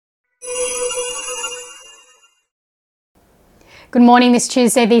Good morning this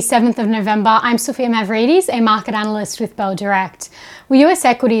Tuesday, the 7th of November. I'm Sophia Mavridis, a market analyst with Bell Direct. Well, US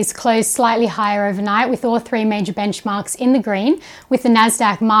equities closed slightly higher overnight with all three major benchmarks in the green, with the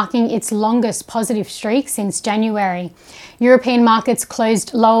Nasdaq marking its longest positive streak since January. European markets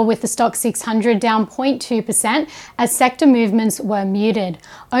closed lower with the STOXX 600 down 0.2% as sector movements were muted.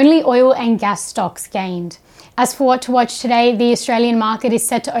 Only oil and gas stocks gained. As for what to watch today, the Australian market is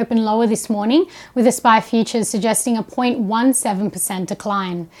set to open lower this morning, with the SPI futures suggesting a 0.17%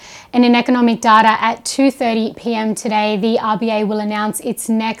 decline. And in economic data at 2:30 p.m. today, the RBA will announce its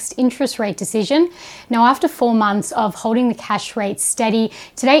next interest rate decision. Now, after 4 months of holding the cash rate steady,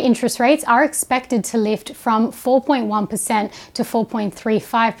 today interest rates are expected to lift from 4.1% to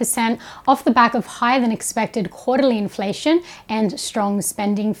 4.35% off the back of higher than expected quarterly inflation and strong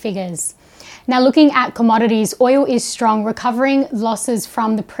spending figures. Now, looking at commodities, oil is strong, recovering losses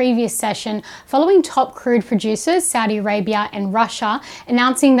from the previous session following top crude producers, Saudi Arabia and Russia,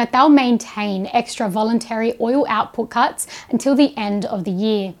 announcing that they'll maintain extra voluntary oil output cuts until the end of the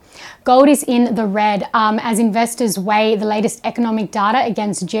year. Gold is in the red as investors weigh the latest economic data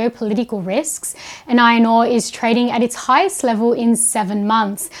against geopolitical risks, and iron ore is trading at its highest level in 7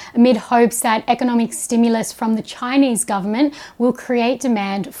 months, amid hopes that economic stimulus from the Chinese government will create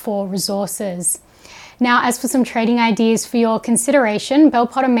demand for resources. Now, as for some trading ideas for your consideration, Bell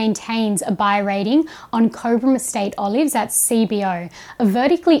Potter maintains a buy rating on Cobram Estate Olives, that's CBO, a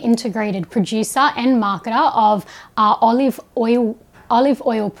vertically integrated producer and marketer of olive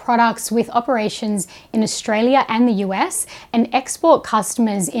oil products with operations in Australia and the US and export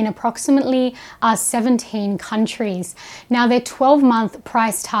customers in approximately 17 countries. Now, their 12-month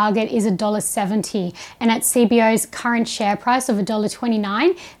price target is $1.70, and at CBO's current share price of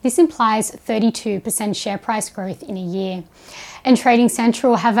 $1.29, this implies 32% share price growth in a year. And Trading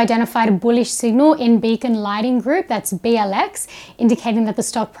Central have identified a bullish signal in Beacon Lighting Group, that's BLX, indicating that the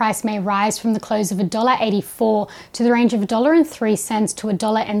stock price may rise from the close of $1.84 to the range of $1.03 to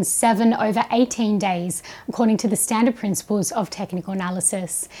 $1.07 over 18 days, according to the standard principles of technical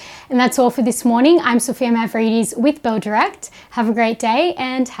analysis. And that's all for this morning. I'm Sophia Mavridis with Bell Direct. Have a great day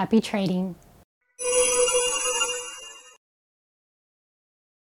and happy trading.